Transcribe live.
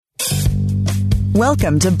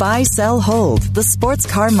Welcome to Buy, Sell, Hold, the Sports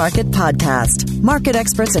Car Market Podcast. Market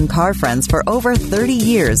experts and car friends for over 30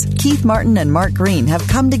 years, Keith Martin and Mark Green have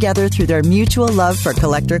come together through their mutual love for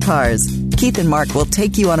collector cars. Keith and Mark will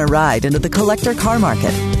take you on a ride into the collector car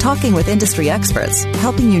market, talking with industry experts,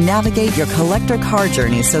 helping you navigate your collector car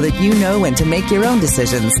journey so that you know when to make your own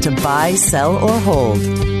decisions to buy, sell, or hold.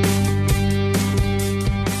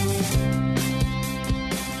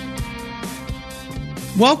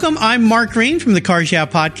 Welcome, I'm Mark Green from the Cars Yeah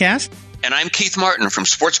podcast. And I'm Keith Martin from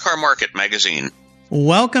Sports Car Market Magazine.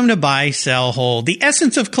 Welcome to Buy, Sell, Hold, the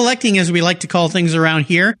essence of collecting, as we like to call things around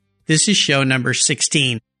here. This is show number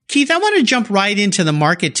 16. Keith, I want to jump right into the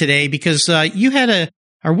market today because we had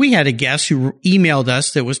a guest who emailed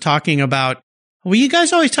us that was talking about, well, you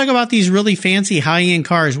guys always talk about these really fancy high-end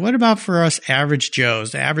cars. What about for us average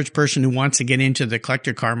Joes, the average person who wants to get into the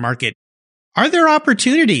collector car market? Are there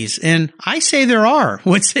opportunities? And I say there are.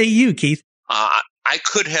 What say you, Keith? I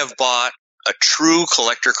could have bought a true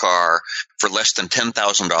collector car for less than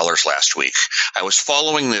 $10,000 last week. I was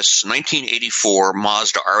following this 1984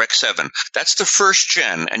 Mazda RX-7. That's the first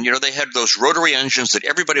gen. And, they had those rotary engines that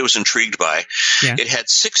everybody was intrigued by. Yeah. It had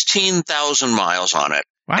 16,000 miles on it.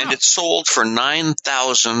 Wow. And it sold for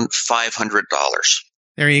 $9,500.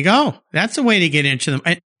 There you go. That's a way to get into them.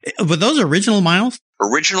 Were those original miles?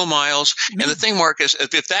 Original miles. And the thing, Mark, is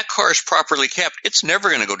if that car is properly kept, it's never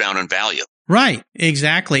going to go down in value. Right.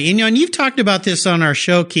 Exactly. And you've talked about this on our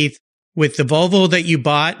show, Keith, with the Volvo that you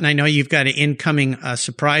bought. And I know you've got an incoming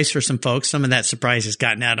surprise for some folks. Some of that surprise has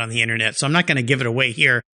gotten out on the internet, so I'm not going to give it away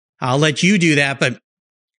here. I'll let you do that. But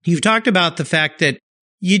you've talked about the fact that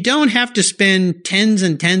you don't have to spend tens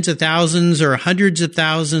and tens of thousands or hundreds of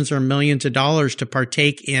thousands or millions of dollars to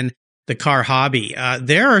partake in the car hobby.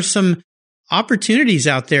 There are some opportunities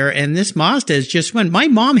out there, and this Mazda is just one. My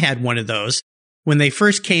mom had one of those when they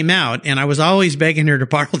first came out, and I was always begging her to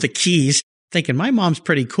borrow the keys, thinking my mom's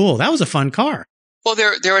pretty cool. That was a fun car. Well,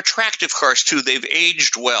 they're attractive cars too. They've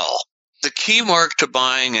aged well. The key, Mark, to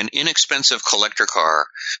buying an inexpensive collector car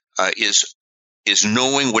is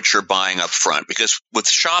knowing what you're buying up front, because with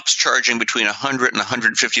shops charging between $100 and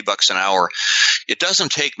 $150 an hour, it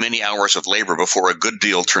doesn't take many hours of labor before a good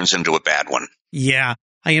deal turns into a bad one. Yeah.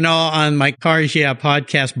 On my Cars Yeah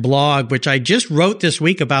podcast blog, which I just wrote this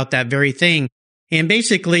week about that very thing. And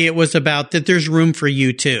basically it was about that there's room for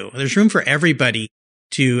you too. There's room for everybody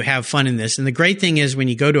to have fun in this. And the great thing is when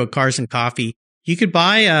you go to a Cars and Coffee, you could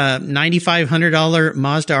buy a $9,500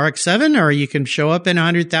 Mazda RX-7, or you can show up in a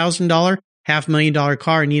 $100,000, $500,000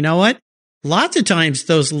 car. And you know what? Lots of times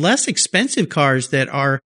those less expensive cars that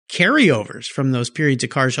are carryovers from those periods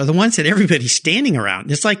of cars are the ones that everybody's standing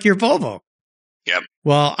around. It's like your Volvo. Yep.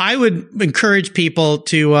 Well, I would encourage people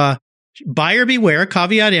to buyer beware,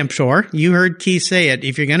 caveat emptor. You heard Keith say it.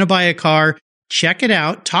 If you're going to buy a car, check it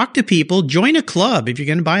out, talk to people, join a club. If you're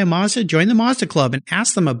going to buy a Mazda, join the Mazda Club and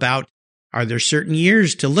ask them about, are there certain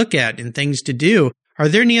years to look at and things to do? Are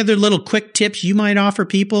there any other little quick tips you might offer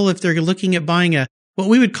people if they're looking at buying what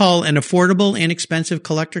we would call an affordable, inexpensive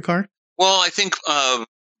collector car? Well, I think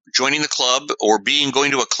joining the club or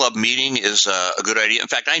going to a club meeting is a good idea. In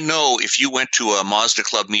fact, I know if you went to a Mazda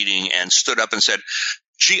Club meeting and stood up and said,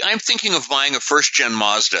 gee, I'm thinking of buying a first-gen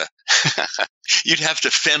Mazda, you'd have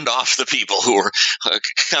to fend off the people who are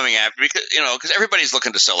coming after, because everybody's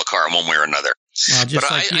looking to sell a car in one way or another. Well,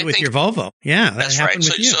 just like you with your Volvo. Yeah, that's right.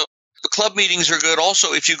 With you. So the club meetings are good.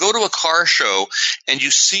 Also, if you go to a car show and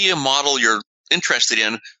you see a model you're interested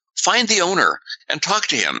in, find the owner and talk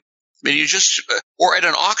to him. I mean, or at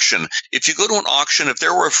an auction, if you go to an auction, if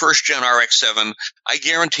there were a first-gen RX-7, I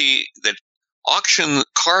guarantee that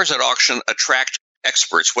cars at auction attract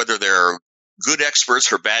experts. Whether they're good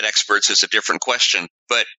experts or bad experts is a different question,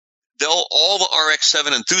 but all the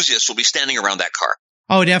RX-7 enthusiasts will be standing around that car.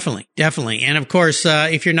 Oh, definitely. Definitely. And of course,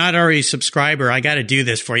 if you're not already a subscriber, I got to do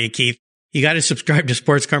this for you, Keith. You got to subscribe to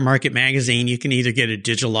Sports Car Market Magazine. You can either get a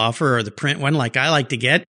digital offer or the print one like I like to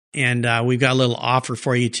get. And we've got a little offer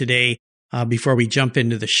for you today before we jump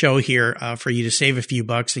into the show here for you to save a few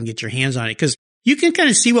bucks and get your hands on it. Because you can kind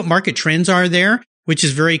of see what market trends are there, which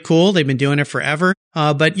is very cool. They've been doing it forever.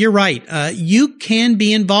 But you're right. You can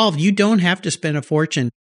be involved. You don't have to spend a fortune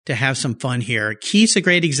to have some fun here. Keith's a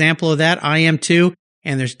great example of that. I am too.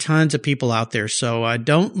 And there's tons of people out there. So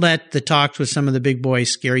don't let the talks with some of the big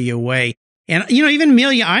boys scare you away. And, even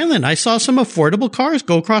Amelia Island, I saw some affordable cars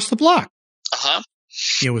go across the block. Uh-huh.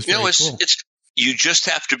 It was very cool. You just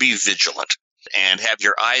have to be vigilant and have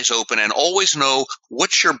your eyes open and always know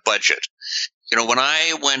what's your budget. When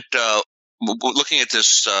I went looking at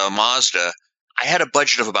this Mazda, I had a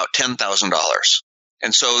budget of about $10,000.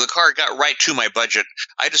 And so the car got right to my budget.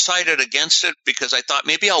 I decided against it because I thought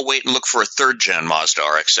maybe I'll wait and look for a third-gen Mazda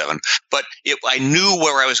RX-7. But I knew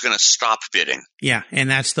where I was going to stop bidding. Yeah, and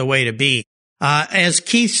that's the way to be. As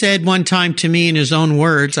Keith said one time to me in his own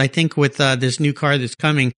words, I think with this new car that's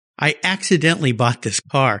coming, I accidentally bought this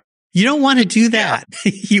car. You don't want to do that.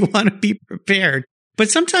 Yeah. You want to be prepared. But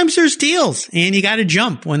sometimes there's deals, and you got to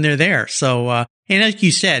jump when they're there. So, and as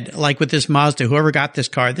you said, like with this Mazda, whoever got this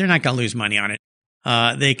car, they're not going to lose money on it.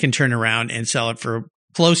 They can turn around and sell it for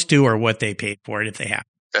close to or what they paid for it if they have.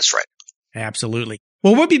 That's right. Absolutely.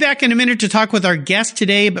 Well, we'll be back in a minute to talk with our guest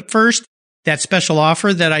today. But first, that special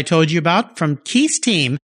offer that I told you about from Keith's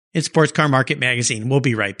team at Sports Car Market Magazine. We'll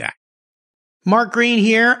be right back. Mark Green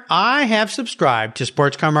here. I have subscribed to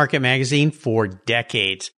Sports Car Market Magazine for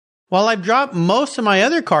decades. While I've dropped most of my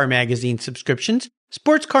other car magazine subscriptions,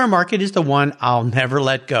 Sports Car Market is the one I'll never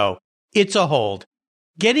let go. It's a hold.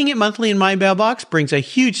 Getting it monthly in my mailbox brings a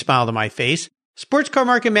huge smile to my face. Sports Car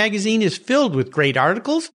Market Magazine is filled with great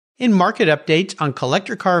articles and market updates on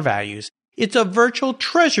collector car values. It's a virtual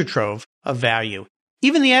treasure trove of value.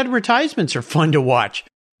 Even the advertisements are fun to watch.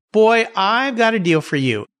 Boy, I've got a deal for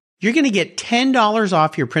you. You're going to get $10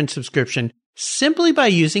 off your print subscription simply by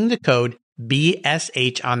using the code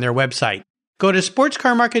BSH on their website. Go to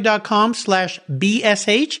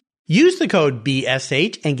sportscarmarket.com/BSH, use the code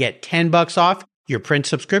BSH, and get $10 off your print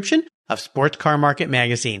subscription of Sports Car Market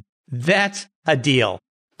Magazine. That's a deal.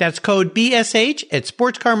 That's code BSH at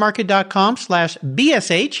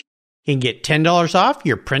sportscarmarket.com/BSH and get $10 off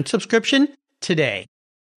your print subscription today.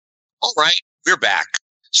 All right, we're back.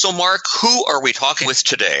 So, Mark, who are we talking with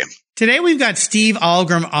today? Today, we've got Steve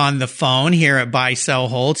Algrim on the phone here at Buy, Sell,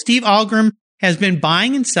 Hold. Steve Algrim has been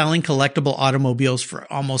buying and selling collectible automobiles for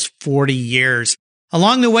almost 40 years.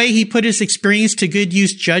 Along the way, he put his experience to good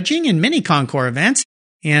use judging in many Concours events.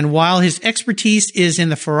 And while his expertise is in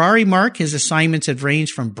the Ferrari marque, his assignments have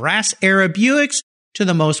ranged from brass-era Buicks to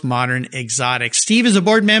the most modern exotics. Steve is a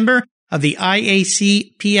board member of the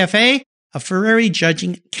IAC PFA, a Ferrari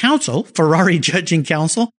Judging Council.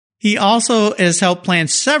 He also has helped plan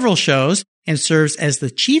several shows and serves as the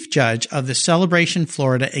chief judge of the Celebration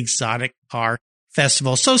Florida Exotic Car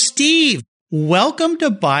Festival. So, Steve, welcome to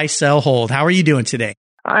Buy, Sell, Hold. How are you doing today?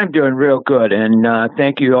 I'm doing real good, and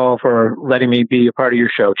thank you all for letting me be a part of your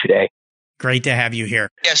show today. Great to have you here.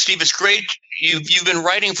 Yeah, Steve, it's great. You've been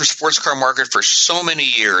writing for Sports Car Market for so many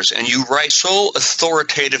years, and you write so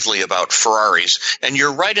authoritatively about Ferraris, and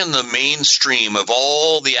you're right in the mainstream of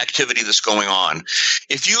all the activity that's going on.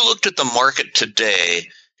 If you looked at the market today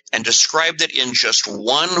and described it in just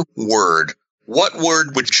one word, what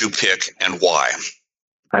word would you pick and why?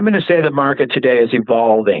 I'm going to say the market today is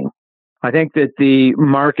evolving. I think that the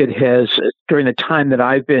market has, during the time that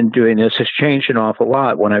I've been doing this, has changed an awful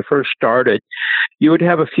lot. When I first started, you would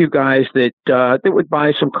have a few guys that would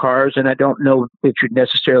buy some cars, and I don't know if you'd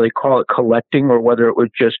necessarily call it collecting or whether it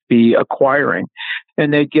would just be acquiring.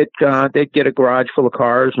 And they'd get a garage full of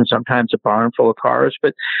cars and sometimes a barn full of cars,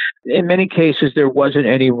 but in many cases there wasn't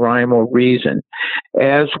any rhyme or reason.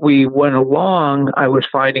 As we went along, I was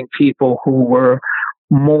finding people who were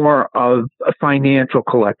more of financial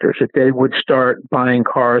collectors, that they would start buying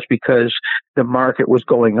cars because the market was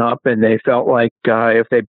going up and they felt like if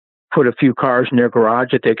they put a few cars in their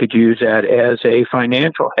garage that they could use that as a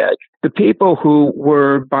financial hedge. The people who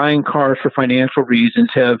were buying cars for financial reasons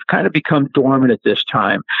have kind of become dormant at this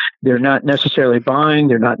time. They're not necessarily buying,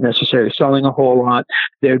 they're not necessarily selling a whole lot.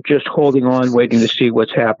 They're just holding on, waiting to see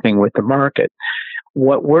what's happening with the market.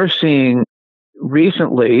 What we're seeing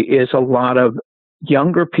recently is a lot of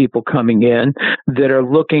younger people coming in that are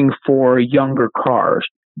looking for younger cars.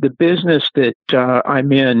 The business that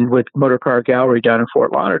I'm in with Motor Car Gallery down in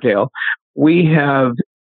Fort Lauderdale, we have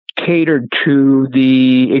catered to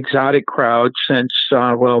the exotic crowd since,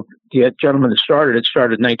 the gentleman that started in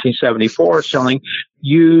 1974, selling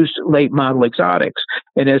used late model exotics.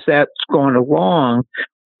 And as that's gone along,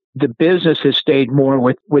 the business has stayed more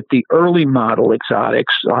with the early model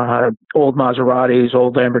exotics, old Maseratis,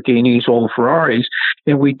 old Lamborghinis, old Ferraris,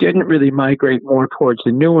 and we didn't really migrate more towards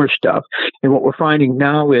the newer stuff. And what we're finding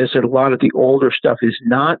now is that a lot of the older stuff is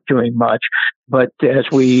not doing much, but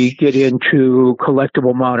as we get into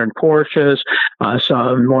collectible modern Porsches,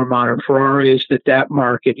 some more modern Ferraris, that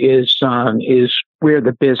market is where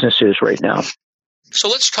the business is right now. So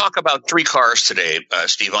let's talk about three cars today,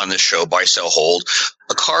 Steve, on this show, Buy, Sell, Hold.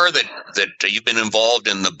 A car that you've been involved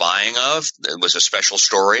in the buying of, that was a special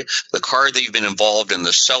story, the car that you've been involved in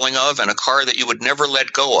the selling of, and a car that you would never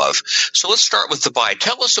let go of. So let's start with the buy.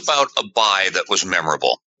 Tell us about a buy that was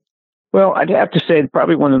memorable. Well, I'd have to say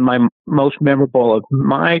probably one of my most memorable of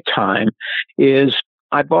my time is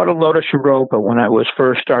I bought a Lotus Europa when I was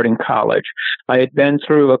first starting college. I had been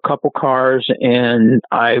through a couple cars, and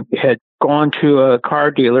I had gone to a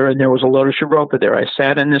car dealer, and there was a Lotus Europa there. I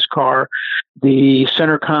sat in this car. The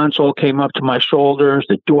center console came up to my shoulders.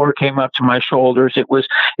 The door came up to my shoulders.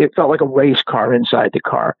 It felt like a race car inside the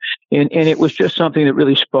car. And it was just something that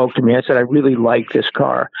really spoke to me. I said, I really like this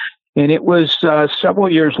car. And it was several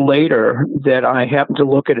years later that I happened to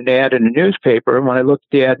look at an ad in a newspaper. And when I looked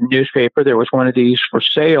at the ad in the newspaper, there was one of these for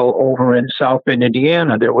sale over in South Bend,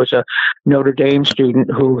 Indiana. There was a Notre Dame student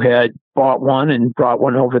who had bought one and brought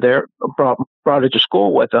one over there, brought it to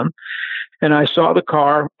school with him. And I saw the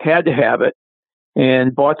car, had to have it,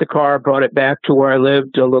 and bought the car, brought it back to where I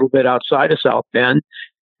lived a little bit outside of South Bend.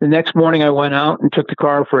 The next morning I went out and took the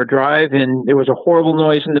car for a drive, and there was a horrible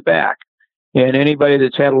noise in the back. And anybody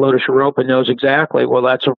that's had a Lotus Europa knows exactly, well,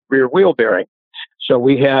 that's a rear wheel bearing. So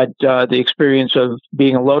we had the experience of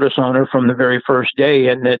being a Lotus owner from the very first day,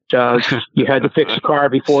 and that you had to fix the car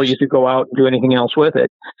before you could go out and do anything else with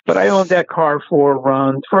it. But I owned that car for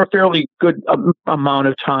a fairly good amount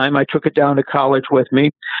of time. I took it down to college with me.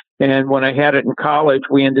 And when I had it in college,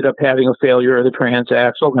 we ended up having a failure of the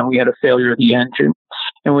transaxle, and we had a failure of the engine.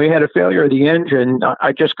 And we had a failure of the engine.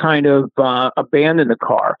 I just kind of abandoned the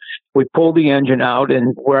car. We pulled the engine out,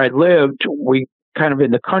 and where I lived, we kind of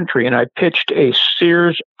in the country, and I pitched a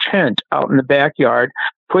Sears tent out in the backyard,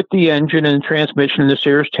 put the engine and transmission in the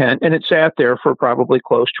Sears tent, and it sat there for probably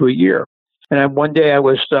close to a year. And one day I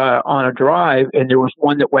was on a drive, and there was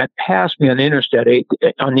one that went past me on the interstate.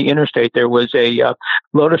 On the interstate, there was a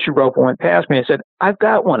Lotus Europa went past me. I said, I've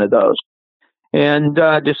got one of those. And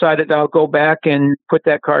decided I'll go back and put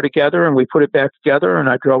that car together, and we put it back together, and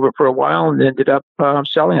I drove it for a while and ended up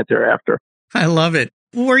selling it thereafter. I love it.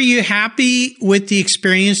 Were you happy with the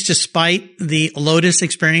experience despite the Lotus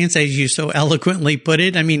experience, as you so eloquently put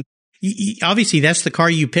it? I mean, obviously that's the car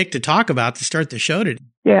you picked to talk about to start the show today.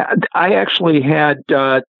 Yeah, I actually had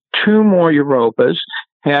two more Europas,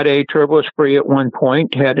 had a Turbo Esprit at one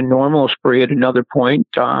point, had a normal Esprit at another point,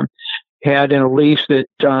 had an Elise that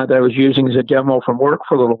I was using as a demo from work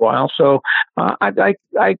for a little while. So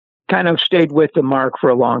I kind of stayed with the marque for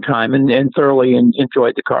a long time and thoroughly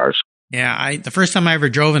enjoyed the cars. Yeah, the first time I ever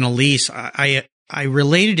drove an Elise, I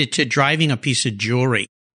related it to driving a piece of jewelry.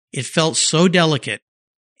 It felt so delicate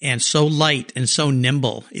and so light and so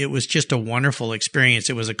nimble. It was just a wonderful experience.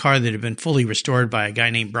 It was a car that had been fully restored by a guy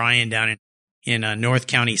named Brian down in North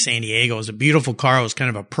County, San Diego. It was a beautiful car. It was kind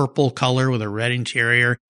of a purple color with a red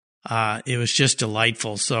interior. It was just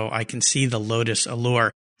delightful. So I can see the Lotus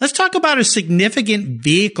allure. Let's talk about a significant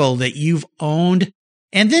vehicle that you've owned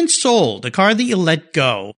and then sold, a car that you let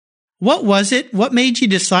go. What was it? What made you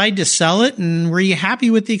decide to sell it? And were you happy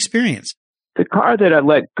with the experience? The car that I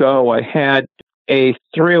let go, I had a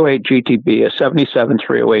 308 GTB, a 77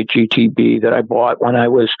 308 GTB that I bought when I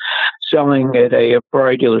was selling at a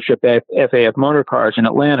Ferrari dealership at FAF Motor Cars in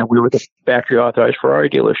Atlanta. We were the factory authorized Ferrari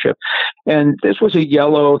dealership. And this was a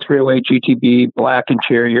yellow 308 GTB, black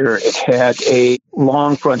interior. It had a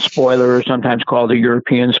long front spoiler, sometimes called a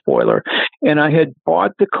European spoiler. And I had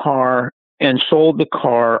bought the car and sold the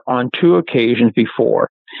car on two occasions before.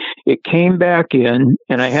 It came back in,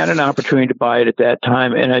 and I had an opportunity to buy it at that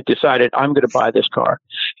time, and I decided I'm going to buy this car.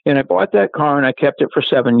 And I bought that car, and I kept it for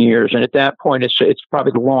 7 years. And at that point, it's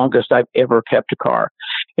probably the longest I've ever kept a car.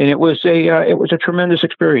 And it was a tremendous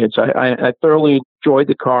experience. I thoroughly enjoyed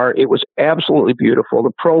the car. It was absolutely beautiful.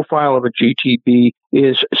 The profile of a GTB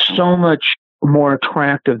is so much more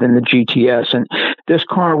attractive than the GTS. And this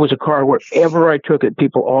car was a car wherever I took it,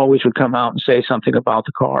 people always would come out and say something about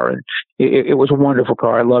the car. And it was a wonderful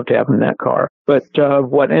car. I loved having that car. But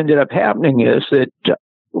what ended up happening is that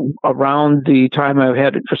around the time I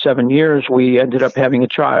had it for 7 years, we ended up having a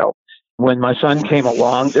child. When my son came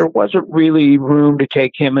along, there wasn't really room to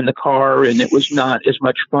take him in the car, and it was not as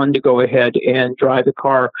much fun to go ahead and drive the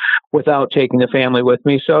car without taking the family with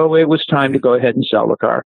me. So it was time to go ahead and sell the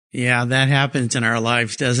car. Yeah, that happens in our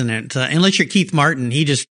lives, doesn't it? Unless you're Keith Martin, he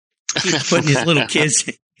just keeps putting his little kids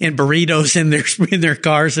in burritos in their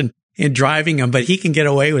cars and driving them, but he can get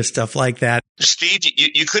away with stuff like that. Steve,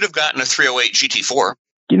 you could have gotten a 308 GT4.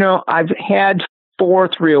 You know, I've had 4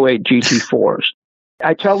 308 GT4s.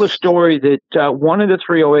 I tell the story that one of the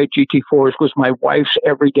 308 GT4s was my wife's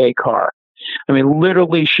everyday car. I mean,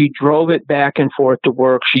 literally, she drove it back and forth to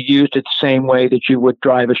work. She used it the same way that you would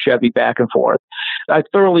drive a Chevy back and forth. I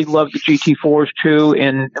thoroughly loved the GT4s too,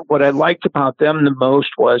 and what I liked about them the most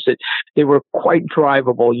was that they were quite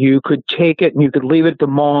drivable. You could take it and you could leave it at the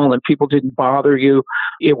mall and people didn't bother you.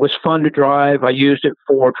 It was fun to drive. I used it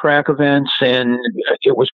for track events, and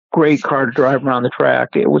it was a great car to drive around the track.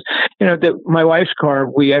 It was, my wife's car,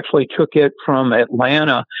 we actually took it from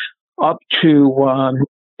Atlanta up to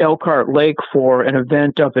Elkhart Lake for an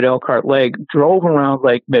event up at Elkhart Lake, drove around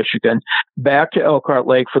Lake Michigan, back to Elkhart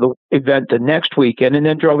Lake for the event the next weekend, and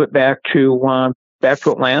then drove it back to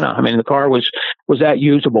Atlanta. I mean, the car was that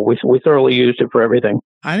usable. We thoroughly used it for everything.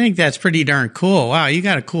 I think that's pretty darn cool. Wow, you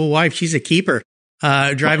got a cool wife. She's a keeper,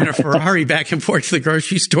 driving a Ferrari back and forth to the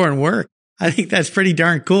grocery store and work. I think that's pretty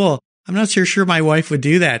darn cool. I'm not sure my wife would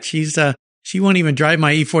do that. She won't even drive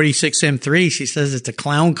my E46 M3. She says it's a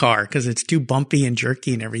clown car because it's too bumpy and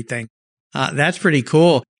jerky and everything. That's pretty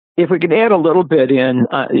cool. If we could add a little bit in,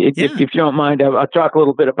 if you don't mind, I'll talk a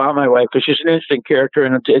little bit about my wife because she's an interesting character,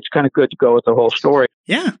 and it's kind of good to go with the whole story.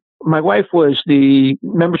 Yeah. My wife was the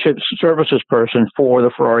membership services person for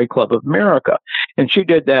the Ferrari Club of America, and she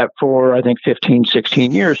did that for, I think, 15,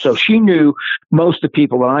 16 years. So she knew most of the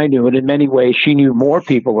people that I knew, and in many ways, she knew more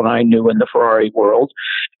people than I knew in the Ferrari world.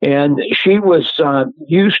 And she was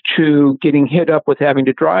used to getting hit up with having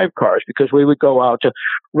to drive cars because we would go out to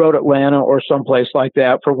Road Atlanta or someplace like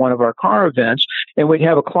that for one of our car events, and we'd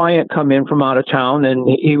have a client come in from out of town, and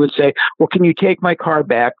he would say, "Well, can you take my car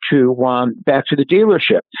back to the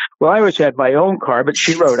dealership?" Well, I always had my own car, but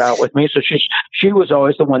she rode out with me, so she was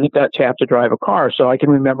always the one that got tapped to drive a car. So I can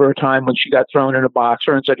remember a time when she got thrown in a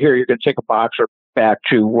Boxer and said, "Here, you're going to take a Boxer back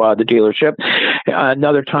to the dealership."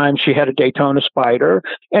 Another time she had a Daytona Spider,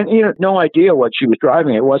 and no idea what she was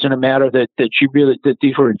driving. It wasn't a matter that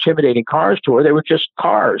these were intimidating cars to her. They were just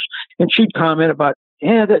cars, and she'd comment about,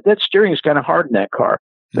 that steering is kind of hard in that car.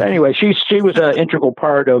 So anyway, she was an integral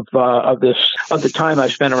part of the time I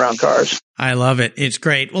spent around cars. I love it. It's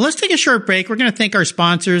great. Well, let's take a short break. We're going to thank our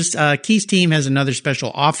sponsors. Keith's team has another special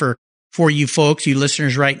offer for you folks, you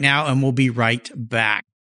listeners right now, and we'll be right back.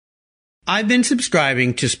 I've been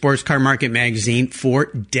subscribing to Sports Car Market Magazine for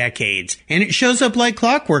decades, and it shows up like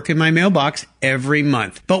clockwork in my mailbox every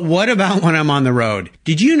month. But what about when I'm on the road?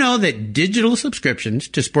 Did you know that digital subscriptions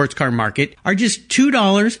to Sports Car Market are just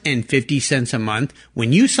 $2.50 a month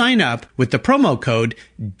when you sign up with the promo code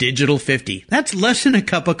DIGITAL50? That's less than a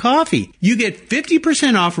cup of coffee. You get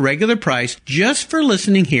 50% off regular price just for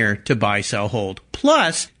listening here to Buy, Sell, Hold.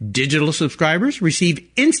 Plus, digital subscribers receive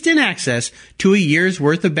instant access to a year's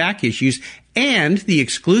worth of back issues and the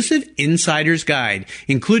exclusive Insider's Guide,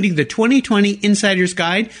 including the 2020 Insider's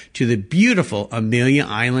Guide to the beautiful Amelia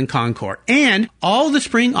Island Concours, and all the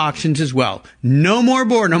spring auctions as well. No more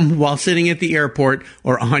boredom while sitting at the airport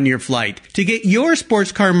or on your flight. To get your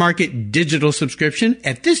Sports Car Market digital subscription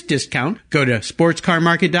at this discount, go to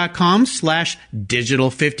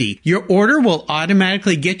sportscarmarket.com/digital50. Your order will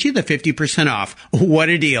automatically get you the 50% off. What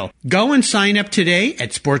a deal. Go and sign up today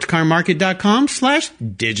at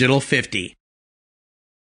sportscarmarket.com/digital50.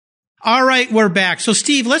 All right, we're back. So,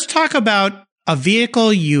 Steve, let's talk about a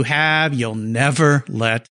vehicle you'll never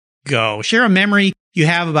let go. Share a memory you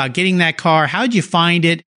have about getting that car. How'd you find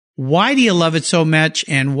it? Why do you love it so much?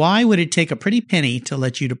 And why would it take a pretty penny to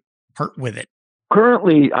let you part with it?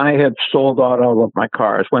 Currently, I have sold out all of my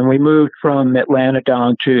cars. When we moved from Atlanta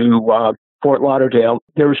down to Fort Lauderdale,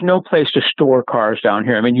 there was no place to store cars down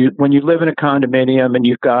here. I mean, when you live in a condominium and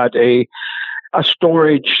you've got a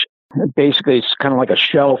storage, basically it's kind of like a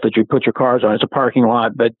shelf that you put your cars on. It's a parking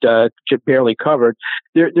lot, but just barely covered.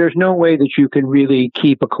 There's no way that you can really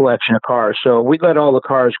keep a collection of cars. So we let all the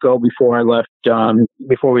cars go before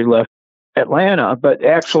we left Atlanta. But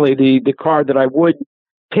actually, the car that I would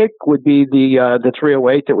pick would be the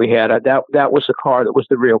 308 that we had. That was the car that was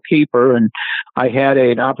the real keeper. And I had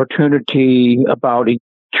an opportunity about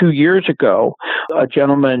 2 years ago. A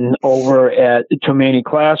gentleman over at Tomani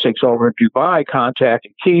Classics over in Dubai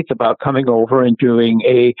contacted Keith about coming over and doing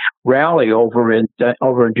a rally over in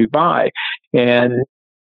Dubai. And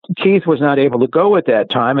Keith was not able to go at that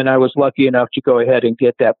time, and I was lucky enough to go ahead and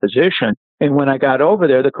get that position. And when I got over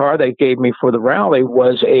there, the car they gave me for the rally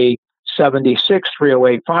was a 76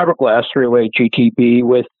 308 fiberglass 308 GTB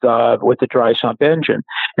with the dry sump engine.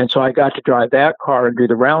 And so I got to drive that car and do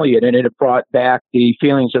the rally in it, and it brought back the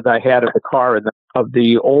feelings that I had of the car and of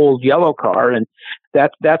the old yellow car. And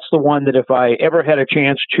that's the one that if I ever had a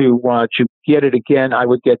chance to get it again, I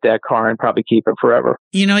would get that car and probably keep it forever.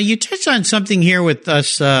 You touched on something here with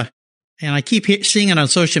us, and I keep seeing it on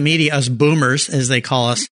social media, us boomers, as they call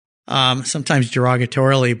us. sometimes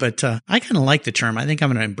derogatorily, but I kind of like the term. I think I'm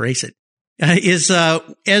going to embrace it.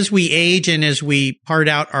 As we age and as we part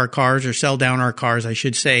out our cars or sell down our cars, I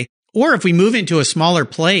should say, or if we move into a smaller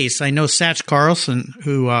place, I know Satch Carlson,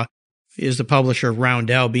 who is the publisher of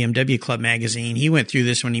Roundel, BMW Club magazine, he went through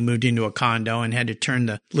this when he moved into a condo and had to turn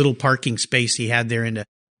the little parking space he had there into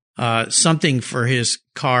something for his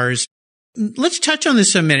cars. Let's touch on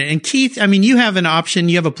this a minute. And Keith, I mean, you have an option.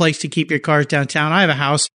 You have a place to keep your cars downtown. I have a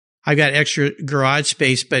house. I've got extra garage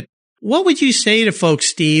space. But what would you say to folks,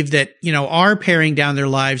 Steve, that, are paring down their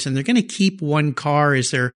lives and they're going to keep one car?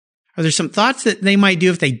 Are there some thoughts that they might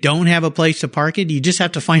do if they don't have a place to park it? Do you just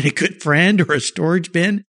have to find a good friend or a storage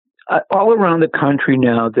bin? All around the country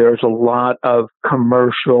now, there's a lot of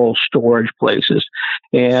commercial storage places.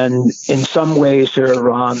 And in some ways,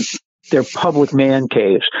 they're public man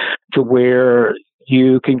caves to where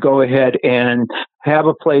you can go ahead and have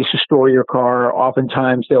a place to store your car.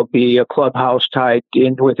 Oftentimes there'll be a clubhouse tied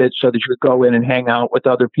in with it so that you could go in and hang out with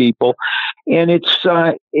other people. And it's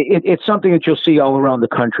something that you'll see all around the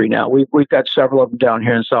country now. We've got several of them down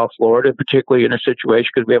here in South Florida, particularly in a situation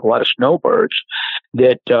because we have a lot of snowbirds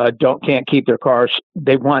that can't keep their cars.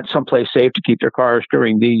 They want someplace safe to keep their cars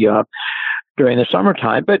during the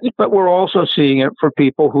summertime, but we're also seeing it for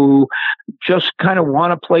people who just kind of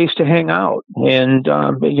want a place to hang out and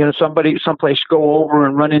someplace to go over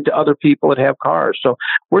and run into other people that have cars. So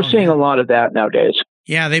we're seeing a lot of that nowadays.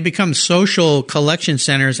 Yeah, they become social collection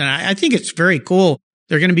centers, and I think it's very cool.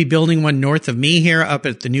 They're going to be building one north of me here up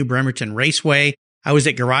at the New Bremerton Raceway. I was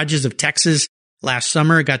at Garages of Texas last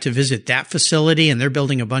summer, got to visit that facility, and they're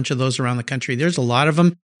building a bunch of those around the country. There's a lot of them.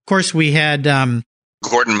 Of course, we had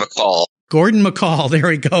Gordon McCall, there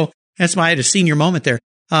we go. That's why I had a senior moment there.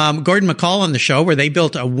 Gordon McCall on the show where they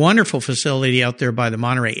built a wonderful facility out there by the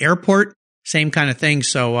Monterey Airport. Same kind of thing.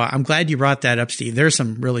 So I'm glad you brought that up, Steve. There's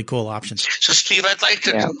some really cool options. So, Steve, I'd like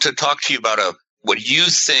to talk to you about what you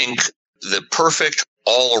think the perfect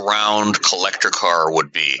all-around collector car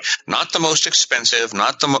would be. Not the most expensive,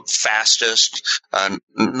 not the fastest,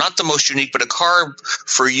 not the most unique, but a car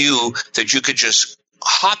for you that you could just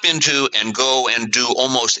hop into and go and do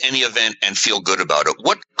almost any event and feel good about it.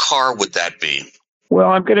 What car would that be? Well,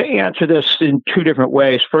 I'm going to answer this in two different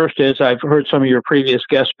ways. First is I've heard some of your previous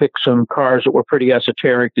guests pick some cars that were pretty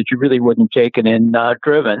esoteric that you really wouldn't take it in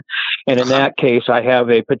driven. And in that case, I have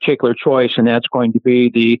a particular choice, and that's going to be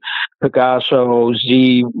the Pegaso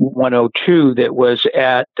Z102 that was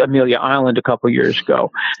at Amelia Island a couple years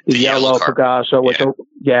ago. The yellow Pegaso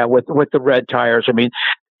with the red tires. I mean,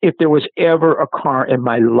 if there was ever a car in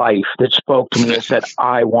my life that spoke to me and said,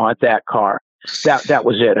 I want that car, that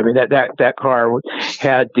was it. I mean, that car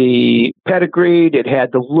had the pedigree, it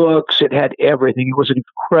had the looks, it had everything. It was an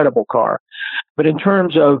incredible car. But in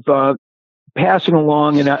terms of passing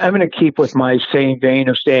along, and I'm going to keep with my same vein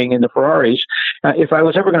of staying in the Ferraris, if I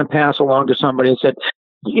was ever going to pass along to somebody and said,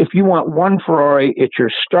 if you want one Ferrari, it's your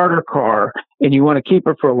starter car, and you want to keep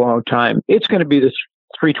it for a long time, it's going to be this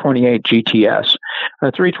 328 GTS.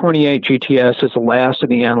 The 328 GTS is the last of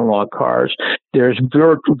the analog cars. There's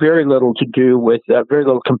very little to do with very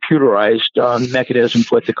little computerized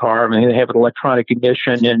mechanisms with the car. I mean, they have an electronic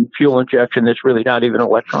ignition and fuel injection that's really not even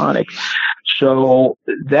electronic. So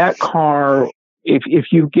that car,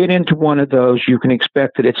 if you get into one of those, you can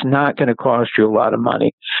expect that it's not going to cost you a lot of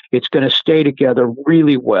money. It's going to stay together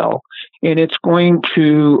really well, and it's going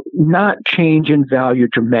to not change in value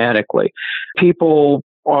dramatically. People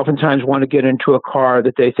oftentimes want to get into a car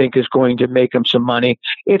that they think is going to make them some money.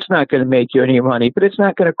 It's not going to make you any money, but it's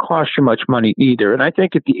not going to cost you much money either. And I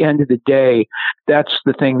think at the end of the day, that's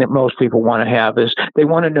the thing that most people want to have, is they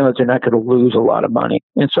want to know that they're not going to lose a lot of money.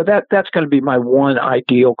 And so that's going to be my one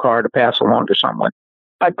ideal car to pass along to someone.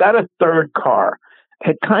 I've got a third car.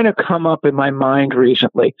 Had kind of come up in my mind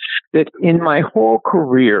recently that in my whole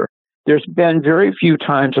career, there's been very few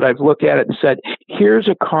times that I've looked at it and said, here's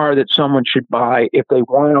a car that someone should buy if they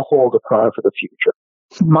want to hold a car for the future.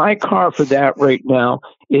 My car for that right now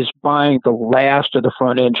is buying the last of the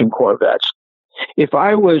front engine Corvettes. If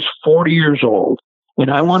I was 40 years old and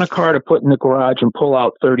I want a car to put in the garage and pull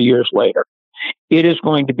out 30 years later, it is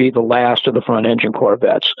going to be the last of the front engine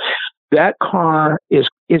Corvettes. That car is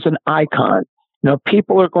an icon. Now,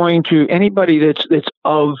 people are going to, anybody that's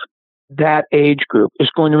of that age group is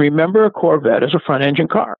going to remember a Corvette as a front-engine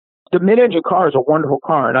car. The mid-engine car is a wonderful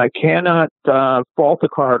car, and I cannot fault the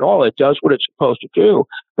car at all. It does what it's supposed to do,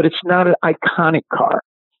 but it's not an iconic car.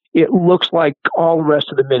 It looks like all the rest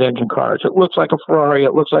of the mid-engine cars. It looks like a Ferrari.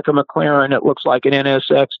 It looks like a McLaren. It looks like an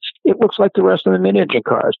NSX. It looks like the rest of the mid-engine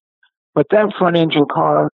cars. But that front-engine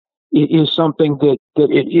car is something that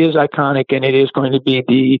it is iconic, and it is going to be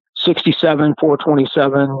the 67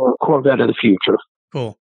 427 Corvette of the future.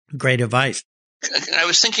 Cool. Great advice. I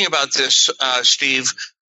was thinking about this, Steve.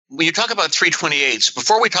 When you talk about 328s,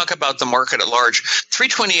 before we talk about the market at large,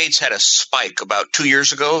 328s had a spike about 2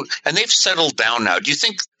 years ago, and they've settled down now. Do you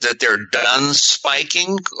think that they're done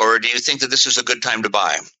spiking, or do you think that this is a good time to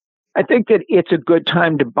buy? I think that it's a good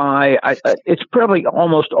time to buy. It's probably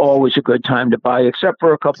almost always a good time to buy, except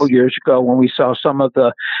for a couple of years ago when we saw some of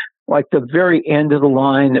the very end of the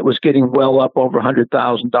line that was getting well up over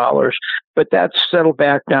 $100,000. But that's settled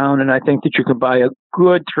back down, and I think that you can buy a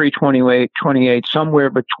good 328 somewhere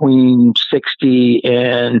between $60,000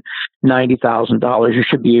 and $90,000. You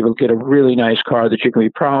should be able to get a really nice car that you can be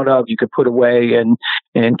proud of. You could put away and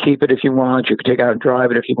keep it if you want. You could take out and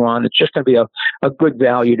drive it if you want. It's just going to be a good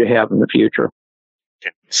value to have in the future.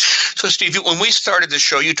 Okay. So, Steve, when we started the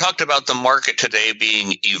show, you talked about the market today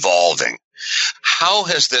being evolving. How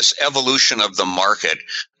has this evolution of the market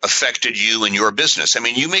affected you and your business? I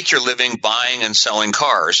mean, you make your living buying and selling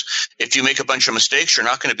cars. If you make a bunch of mistakes, you're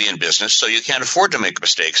not going to be in business, so you can't afford to make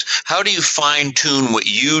mistakes. How do you fine-tune what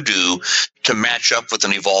you do to match up with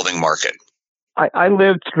an evolving market? I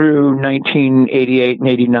lived through 1988 and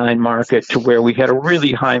 89 market to where we had a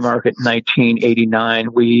really high market in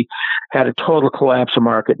 1989. We had a total collapse of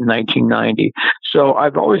market in 1990. So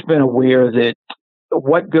I've always been aware that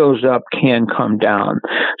what goes up can come down.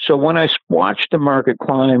 So when I watched the market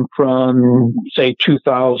climb from, say,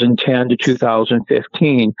 2010 to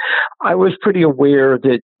 2015, I was pretty aware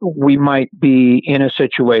that we might be in a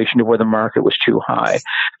situation where the market was too high.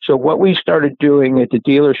 So what we started doing at the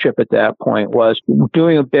dealership at that point was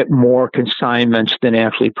doing a bit more consignments than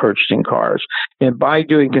actually purchasing cars. And by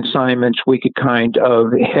doing consignments, we could kind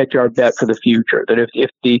of hedge our bet for the future. That if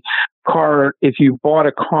you bought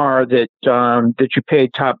a car that you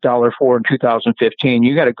paid top dollar for in 2015,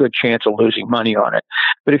 you got a good chance of losing money on it.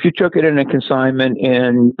 But if you took it in a consignment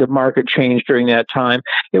and the market changed during that time,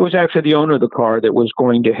 it was actually the owner of the car that was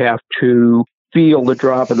going to have to feel the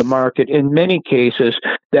drop of the market. In many cases,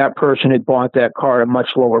 that person had bought that car at a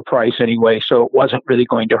much lower price anyway, so it wasn't really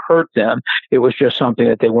going to hurt them. It was just something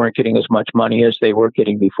that they weren't getting as much money as they were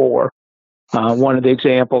getting before. One of the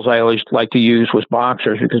examples I always like to use was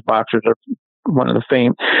Boxers, because Boxers are one of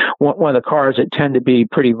the cars that tend to be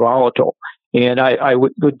pretty volatile. And I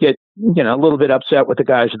would get, a little bit upset with the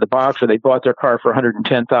guys at the Boxer. They bought their car for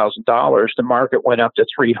 $110,000. The market went up to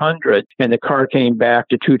 $300,000, and the car came back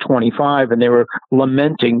to $225,000, and they were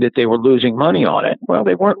lamenting that they were losing money on it. Well,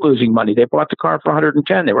 they weren't losing money. They bought the car for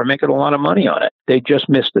 $110,000. They were making a lot of money on it. They just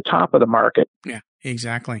missed the top of the market. Yeah,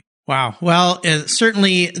 exactly. Wow. Well,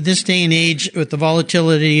 certainly this day and age, with the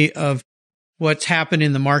volatility of what's happened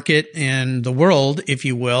in the market and the world, if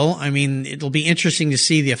you will, I mean, it'll be interesting to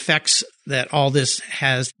see the effects that all this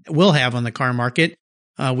will have on the car market.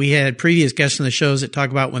 We had previous guests on the shows that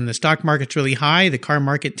talk about when the stock market's really high, the car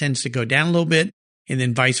market tends to go down a little bit, and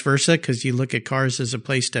then vice versa, because you look at cars as a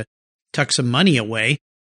place to tuck some money away.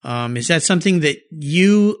 Is that something that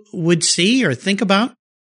you would see or think about?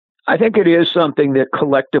 I think it is something that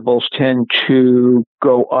collectibles tend to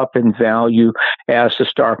go up in value as the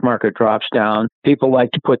stock market drops down. People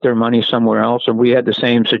like to put their money somewhere else, and we had the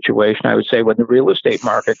same situation, I would say, when the real estate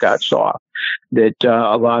market got soft, that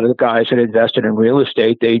a lot of the guys that invested in real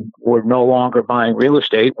estate, they were no longer buying real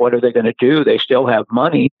estate. What are they going to do? They still have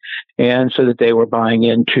money, and so that they were buying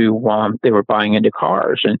into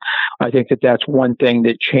cars. And I think that that's one thing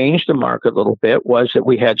that changed the market a little bit, was that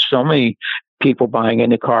we had so many people buying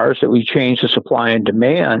into cars that we changed the supply and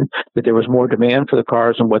demand, that there was more demand for the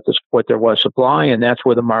cars than what there was supply, and that's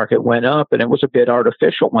where the market went up. And it was a bit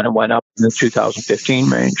artificial when it went up in the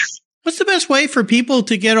 2015 range. What's the best way for people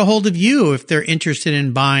to get a hold of you if they're interested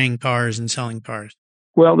in buying cars and selling cars?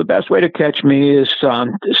 Well, the best way to catch me is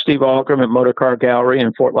Steve Ahlgren at Motor Car Gallery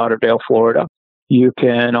in Fort Lauderdale, Florida. You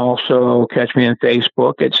can also catch me on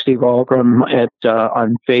Facebook at Steve Ahlgren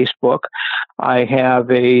on Facebook. I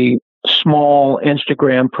have a small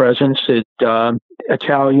Instagram presence at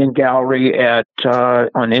Italian Gallery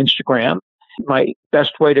on Instagram. My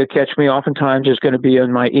best way to catch me oftentimes is going to be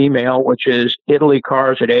in my email, which is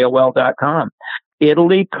italycars@aol.com.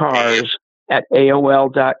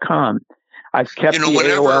 italycars@aol.com. I've kept the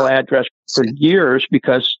AOL address for years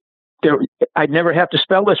because I'd never have to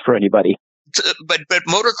spell this for anybody. But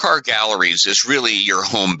Motor Car Galleries is really your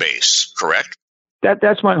home base, correct?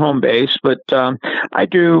 That's my home base, but I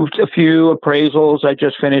do a few appraisals. I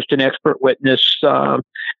just finished an expert witness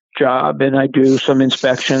job, and I do some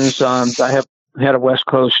inspections. I have had a West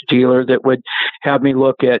Coast dealer that would have me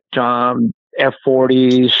look at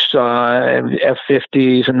F40s,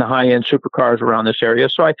 F50s, and the high-end supercars around this area.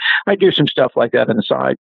 So I do some stuff like that on the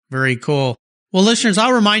side. Very cool. Well, listeners,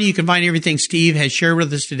 I'll remind you can find everything Steve has shared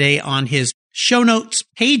with us today on his show notes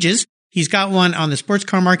pages. He's got one on the Sports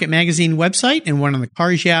Car Market Magazine website and one on the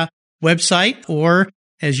Cars Yeah website. Or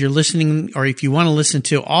as you're listening, or if you want to listen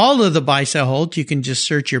to all of the Buy, Sell, Hold, you can just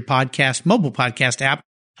search your podcast, mobile podcast app,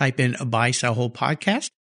 type in a Buy, Sell, Hold podcast,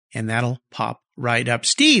 and that'll pop right up.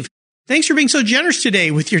 Steve, thanks for being so generous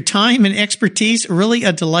today with your time and expertise. Really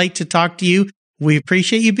a delight to talk to you. We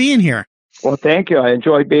appreciate you being here. Well, thank you. I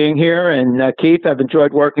enjoyed being here. And Keith, I've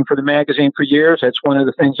enjoyed working for the magazine for years. That's one of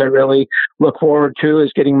the things I really look forward to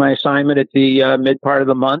is getting my assignment at the mid part of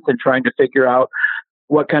the month and trying to figure out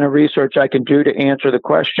what kind of research I can do to answer the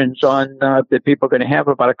questions on that people are going to have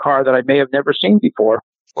about a car that I may have never seen before.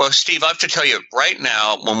 Well, Steve, I have to tell you, right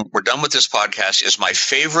now, when we're done with this podcast, is my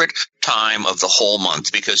favorite time of the whole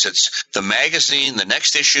month because it's the magazine. The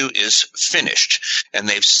next issue is finished, and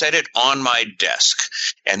they've set it on my desk.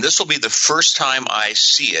 And this will be the first time I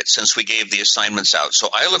see it since we gave the assignments out. So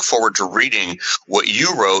I look forward to reading what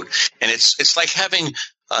you wrote. And it's like having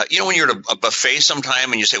when you're at a buffet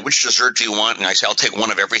sometime and you say, which dessert do you want? And I say, I'll take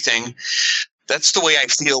one of everything. That's the way I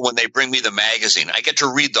feel when they bring me the magazine. I get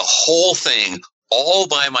to read the whole thing all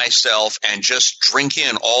by myself and just drink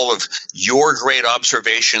in all of your great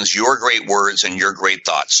observations, your great words, and your great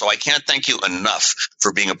thoughts. So I can't thank you enough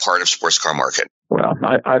for being a part of Sports Car Market. Well,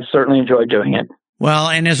 I've certainly enjoyed doing it. Well,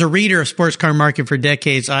 and as a reader of Sports Car Market for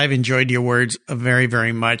decades, I've enjoyed your words very,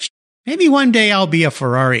 very much. Maybe one day I'll be a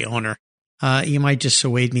Ferrari owner. You might just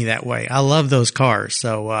sway me that way. I love those cars.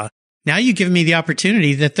 So now you've given me the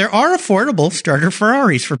opportunity that there are affordable starter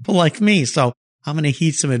Ferraris for people like me. So I'm going to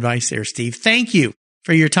heed some advice there, Steve. Thank you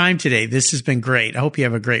for your time today. This has been great. I hope you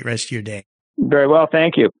have a great rest of your day. Very well.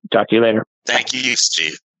 Thank you. Talk to you later. Thank you,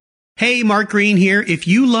 Steve. Hey, Mark Green here. If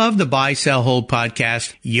you love the Buy, Sell, Hold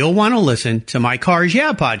podcast, you'll want to listen to my Cars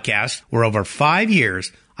Yeah podcast, where over 5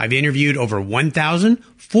 years, I've interviewed over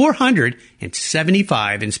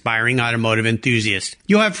 1,475 inspiring automotive enthusiasts.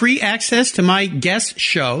 You'll have free access to my guest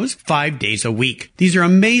shows 5 days a week. These are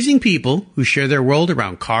amazing people who share their world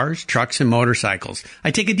around cars, trucks, and motorcycles. I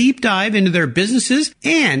take a deep dive into their businesses,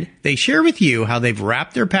 and they share with you how they've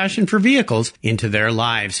wrapped their passion for vehicles into their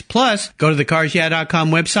lives. Plus, go to the carsyeah.com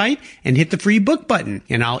website and hit the free book button,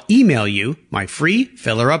 and I'll email you my free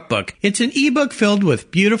Filler Up book. It's an ebook filled with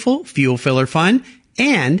beautiful fuel filler fun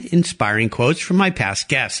and inspiring quotes from my past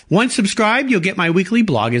guests. Once subscribed, you'll get my weekly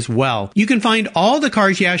blog as well. You can find all the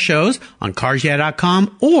Cars Yeah shows on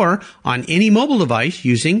carsyeah.com or on any mobile device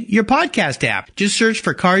using your podcast app. Just search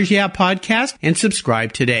for Cars Yeah Podcast and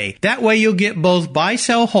subscribe today. That way you'll get both Buy,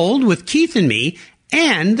 Sell, Hold with Keith and me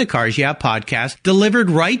and the Cars Yeah Podcast delivered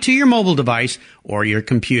right to your mobile device or your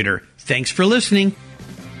computer. Thanks for listening.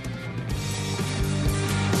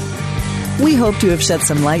 We hope to have shed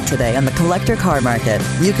some light today on the collector car market.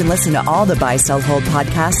 You can listen to all the Buy, Sell, Hold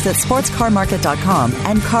podcasts at sportscarmarket.com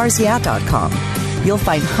and carsyeah.com. You'll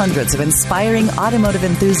find hundreds of inspiring automotive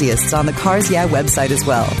enthusiasts on the Cars Yeah website as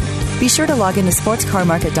well. Be sure to log into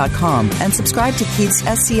sportscarmarket.com and subscribe to Keith's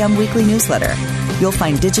SCM weekly newsletter. You'll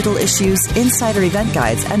find digital issues, insider event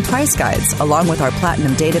guides, and price guides, along with our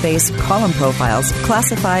Platinum database, column profiles,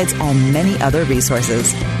 classifieds, and many other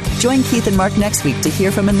resources. Join Keith and Mark next week to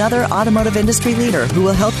hear from another automotive industry leader who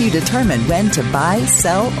will help you determine when to buy,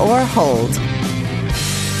 sell, or hold.